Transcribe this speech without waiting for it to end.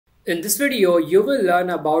In this video, you will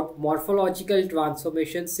learn about morphological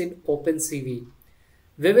transformations in OpenCV.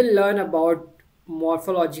 We will learn about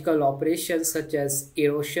morphological operations such as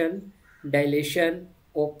erosion, dilation,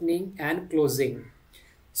 opening, and closing.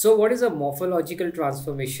 So, what is a morphological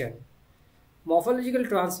transformation? Morphological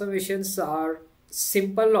transformations are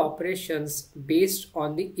simple operations based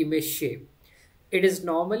on the image shape. It is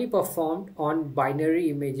normally performed on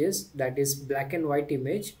binary images, that is black and white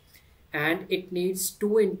image, and it needs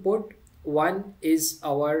two input. One is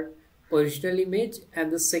our original image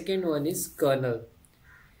and the second one is kernel.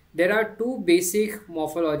 There are two basic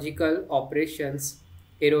morphological operations,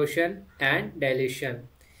 erosion and dilation,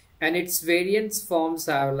 and its variants forms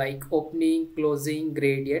are like opening, closing,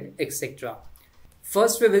 gradient, etc.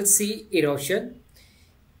 First we will see erosion.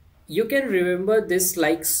 You can remember this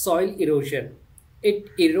like soil erosion.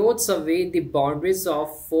 It erodes away the boundaries of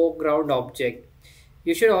foreground object.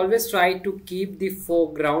 You should always try to keep the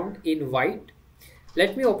foreground in white.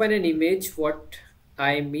 Let me open an image what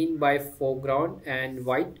I mean by foreground and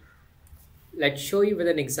white. Let's show you with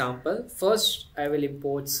an example. First I will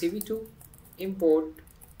import CV2, import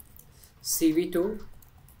CV2,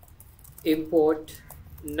 import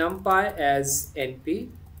numpy as np,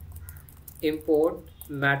 import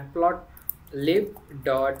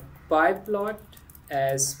matplotlib.pyplot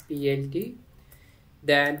as plt,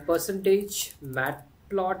 then percentage matplotlib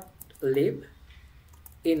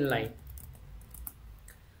inline.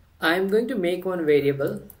 I am going to make one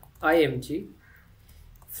variable img.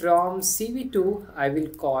 From CV2 I will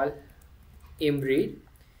call imread,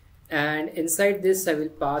 and inside this I will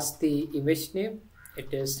pass the image name.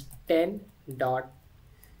 It is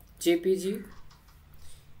 10.jpg,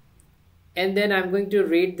 and then I'm going to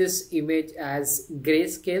read this image as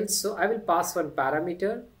grayscale. So I will pass one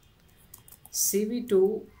parameter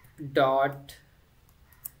cv2 dot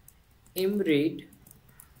imread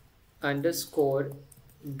underscore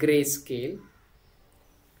grayscale.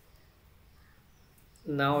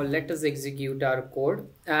 Now let us execute our code,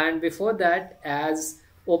 and before that, as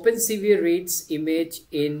OpenCV reads image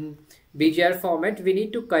in BGR format, we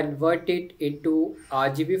need to convert it into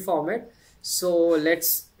RGB format. So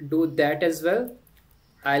let's do that as well.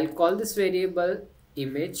 I'll call this variable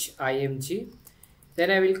image img,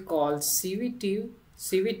 then I will call cv2,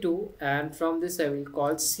 and from this I will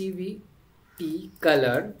call cvt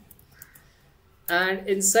color, and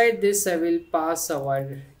inside this I will pass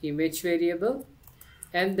our image variable,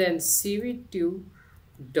 and then cv2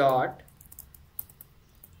 dot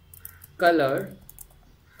color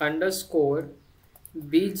underscore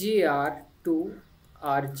bgr to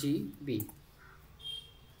RGB.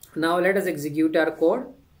 Now let us execute our code.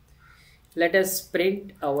 Let us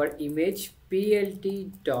print our image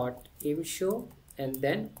plt.imshow and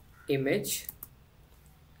then image.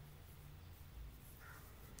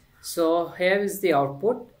 So here is the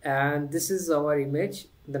output, and this is our image.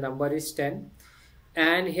 The number is 10,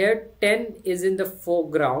 and here 10 is in the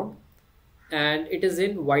foreground and it is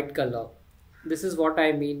in white color. This is what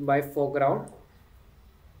I mean by foreground.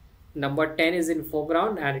 Number 10 is in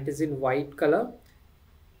foreground and it is in white color.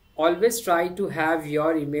 Always try to have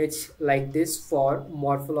your image like this for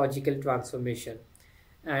morphological transformation.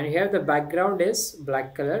 And here the background is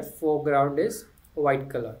black color, foreground is white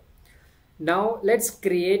color. Now let's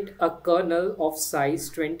create a kernel of size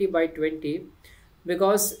 20 by 20.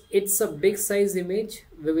 Because it's a big size image,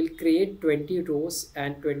 we will create 20 rows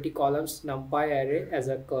and 20 columns numpy array as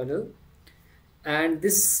a kernel, and the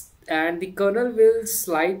kernel will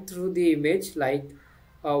slide through the image like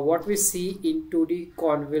what we see in 2D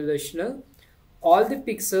convolutional. All the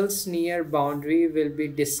pixels near boundary will be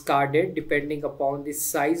discarded depending upon the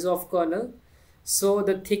size of kernel. So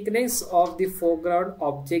the thickness of the foreground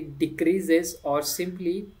object decreases, or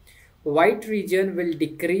simply white region will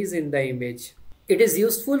decrease in the image. It is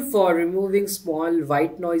useful for removing small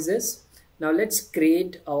white noises. Now let's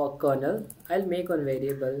create our kernel. I'll make one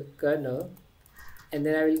variable kernel, and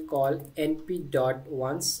then I will call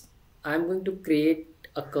np.once. I'm going to create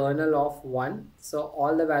a kernel of 1, so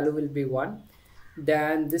all the value will be 1.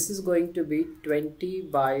 Then this is going to be 20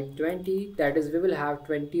 by 20, that is we will have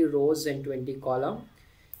 20 rows and 20 column,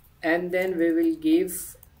 and then we will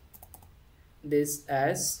give this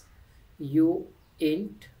as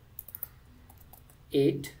uint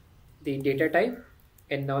 8, the data type.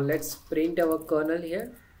 And now let's print our kernel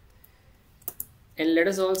here, and let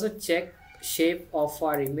us also check shape of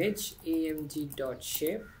our image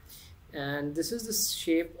img.shape, and this is the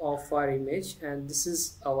shape of our image, and this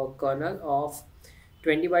is our kernel of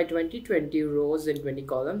 20 by 20, 20 rows and 20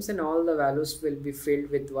 columns, and all the values will be filled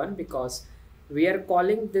with 1 because we are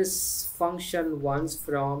calling this function once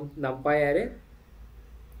from numpy array.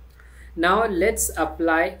 Now let's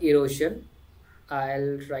apply erosion.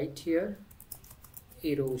 I'll write here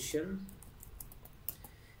erosion.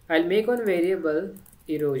 I'll make one variable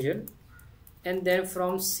erosion, and then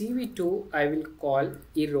from CV2 I will call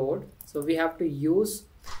erode. So we have to use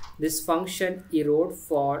this function erode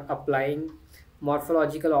for applying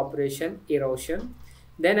morphological operation erosion.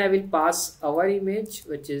 Then I will pass our image,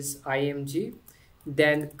 which is img,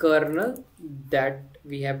 then kernel that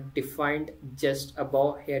we have defined just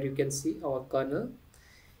above. Here you can see our kernel,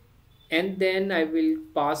 and then I will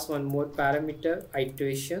pass one more parameter,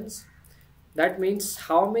 iterations. That means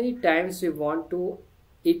how many times we want to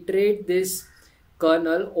iterate this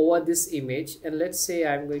kernel over this image. And let's say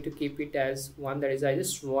I'm going to keep it as one, that is I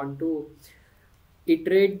just want to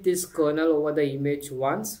iterate this kernel over the image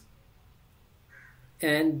once,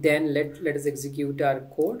 and then let us execute our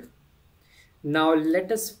code. Now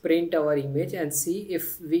let us print our image and see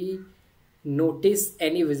if we notice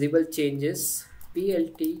any visible changes.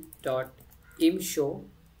 plt.imshow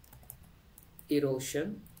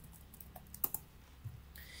erosion.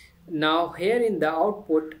 Now here in the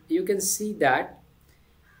output you can see that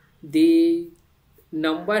the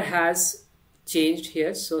number has changed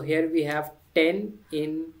here. So here we have 10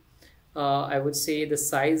 in I would say the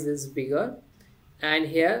size is bigger, and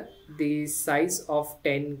here the size of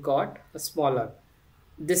 10 got smaller.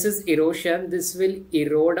 This is erosion. This will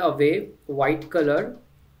erode away white color,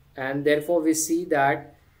 and therefore we see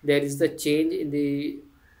that there is the change in the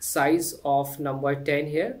size of number 10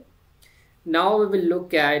 here. Now we will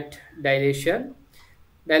look at dilation.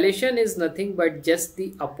 Dilation is nothing but just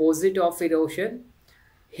the opposite of erosion.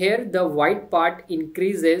 Here the white part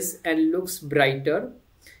increases and looks brighter.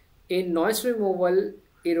 In noise removal,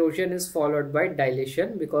 erosion is followed by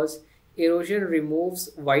dilation, because erosion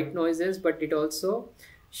removes white noises, but it also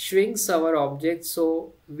shrinks our object,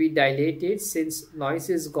 so we dilate it. Since noise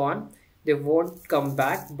is gone, they won't come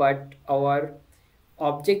back, but our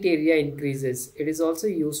object area increases. It is also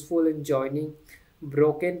useful in joining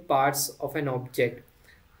broken parts of an object.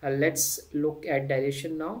 Let's look at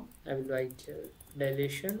dilation now. I will write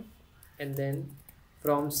dilation, and then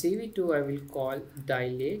from CV2 I will call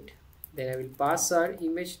dilate. Then I will pass our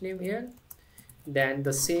image name here, then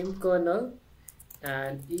the same kernel,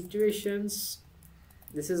 and iterations.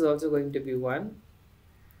 This is also going to be 1.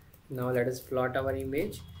 Now let us plot our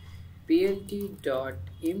image.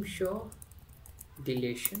 plt.imshow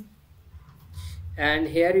dilation, and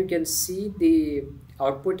here you can see the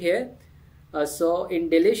output here. So in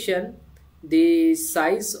dilation, the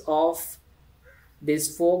size of this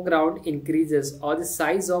foreground increases, or the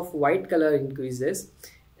size of white color increases,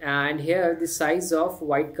 and here the size of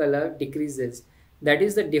white color decreases. That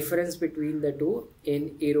is the difference between the two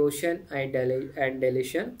in erosion and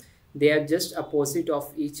dilation. They are just opposite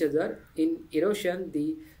of each other. In erosion,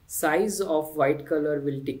 the size of white color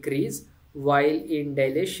will decrease, while in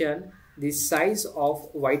dilation the size of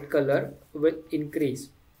white color will increase.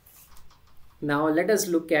 Now let us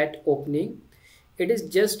look at opening. It is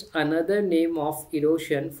just another name of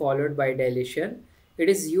erosion followed by dilation. It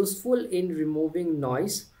is useful in removing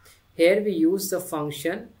noise. Here we use the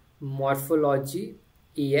function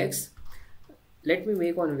morphology.ex. Let me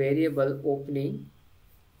make one variable opening,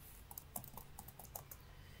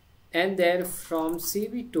 and then from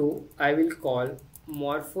CV2 I will call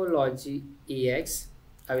morphology.ex.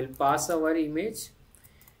 I will pass our image,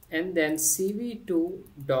 and then CV2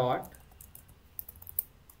 dot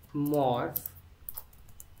morph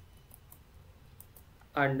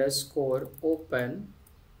underscore open,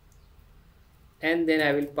 and then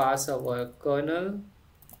I will pass our kernel.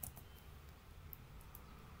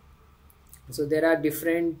 So there are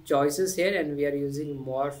different choices here, and we are using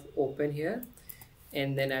morph open here,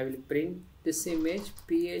 and then I will print this image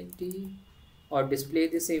plt, or display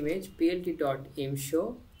this image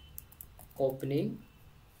plt.imshow opening,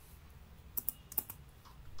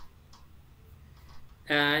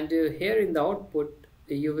 and here in the output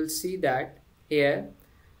you will see that here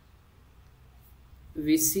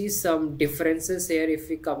we see some differences here if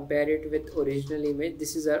we compare it with original image.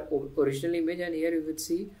 This is our original image, and here you will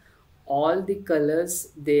see all the colors,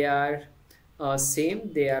 they are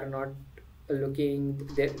same. They are not looking,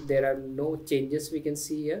 there are no changes we can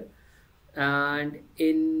see here. And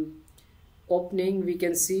in opening we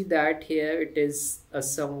can see that here it is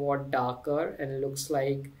somewhat darker and looks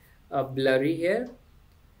like blurry here.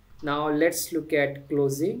 Now let's look at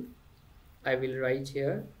closing. I will write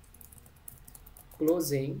here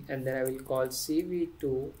closing, and then I will call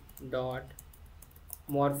cv2 dot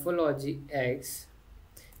morphology.x.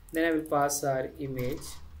 Then I will pass our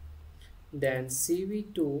image, then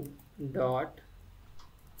cv2 dot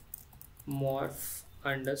morph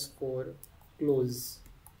underscore close,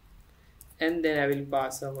 and then I will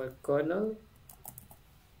pass our kernel.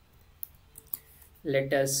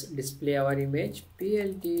 Let us display our image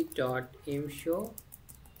plt.imshow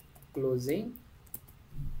closing,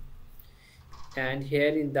 and here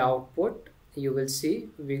in the output you will see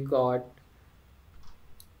we got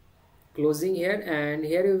closing here, and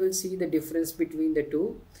here you will see the difference between the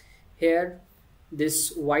two. Here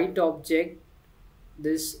this white object,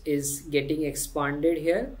 this is getting expanded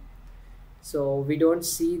here, so we don't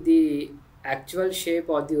see the actual shape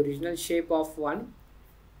or the original shape of one.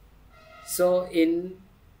 So in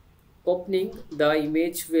opening the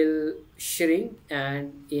image will shrink,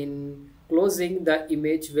 and in closing the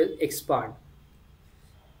image will expand.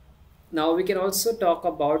 Now we can also talk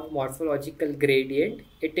about morphological gradient.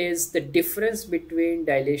 It is the difference between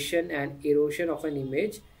dilation and erosion of an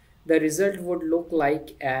image. The result would look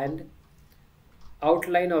like an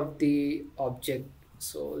outline of the object.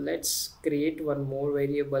 So let's create one more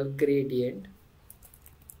variable, gradient,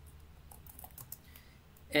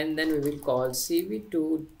 and then we will call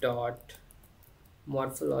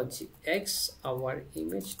cv2.morphologyx, our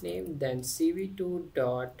image name, then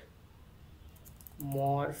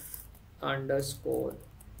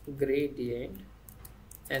cv2.morph_gradient,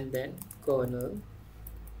 and then kernel.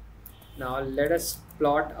 Now let us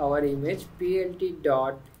plot our image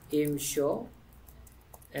plt.imshow,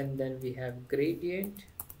 and then we have gradient,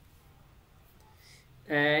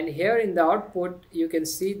 and here in the output you can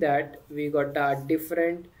see that we got a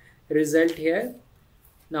different result here.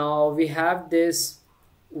 Now we have this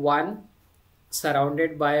one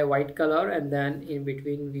surrounded by a white color, and then in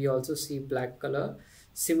between we also see black color.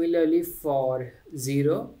 Similarly for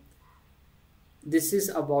 0, this is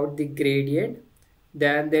about the gradient.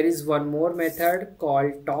 Then there is one more method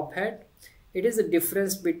called top hat. It is the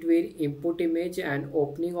difference between input image and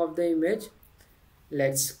opening of the image.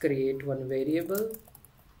 Let's create one variable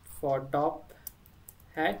for top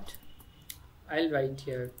hat. I'll write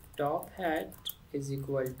here top hat is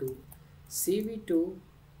equal to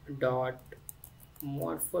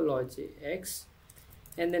cv2.morphologyx,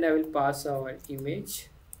 and then I will pass our image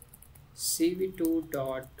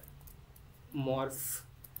cv2.morph,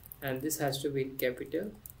 and this has to be in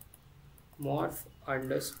capital,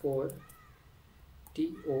 morph_to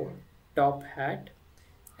top hat,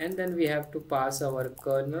 and then we have to pass our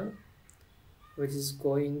kernel, which is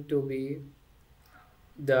going to be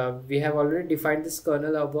we have already defined this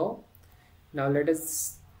kernel above. Now let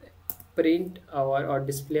us print our or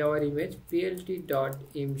display our image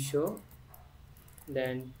plt.imshow,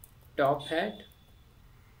 then top hat,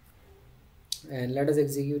 and let us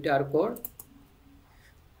execute our code.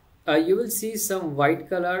 You will see some white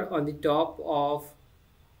color on the top of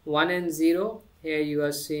 1 and 0. Here you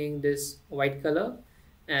are seeing this white color,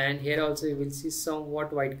 and here also you will see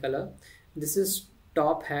somewhat white color. This is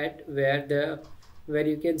top hat, where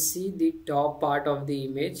you can see the top part of the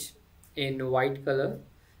image in white color,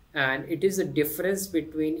 and it is a difference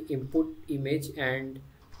between input image and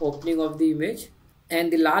opening of the image. And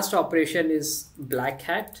the last operation is black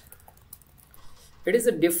hat. It is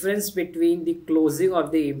the difference between the closing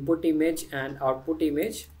of the input image and output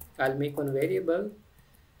image. I'll make one variable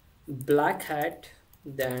black hat,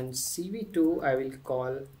 then cv2 I will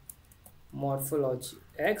call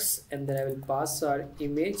morphologyx, and then I will pass our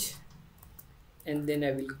image, and then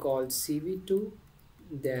I will call cv2,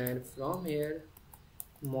 then from here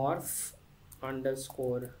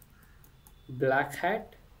morph_black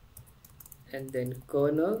hat, and then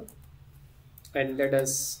kernel, and let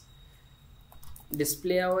us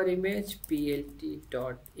display our image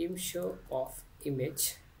plt.imshow of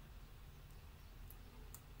image.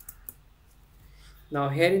 Now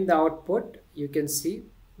here in the output you can see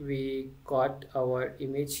we got our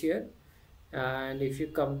image here, and if you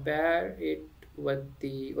compare it with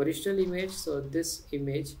the original image, so this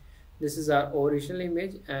image, this is our original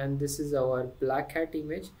image, and this is our black hat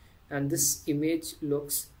image, and this image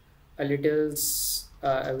looks a little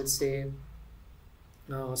I would say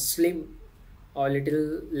slim or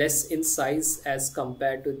little less in size as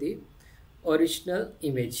compared to the original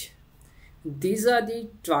image. These are the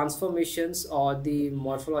transformations or the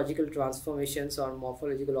morphological transformations or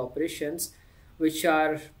morphological operations which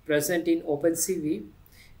are present in OpenCV,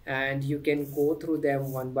 and you can go through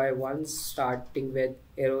them one by one, starting with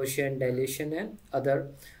erosion, dilation, and other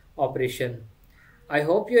operation. I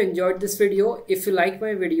hope you enjoyed this video. If you like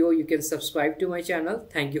my video, you can subscribe to my channel.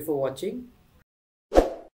 Thank you for watching.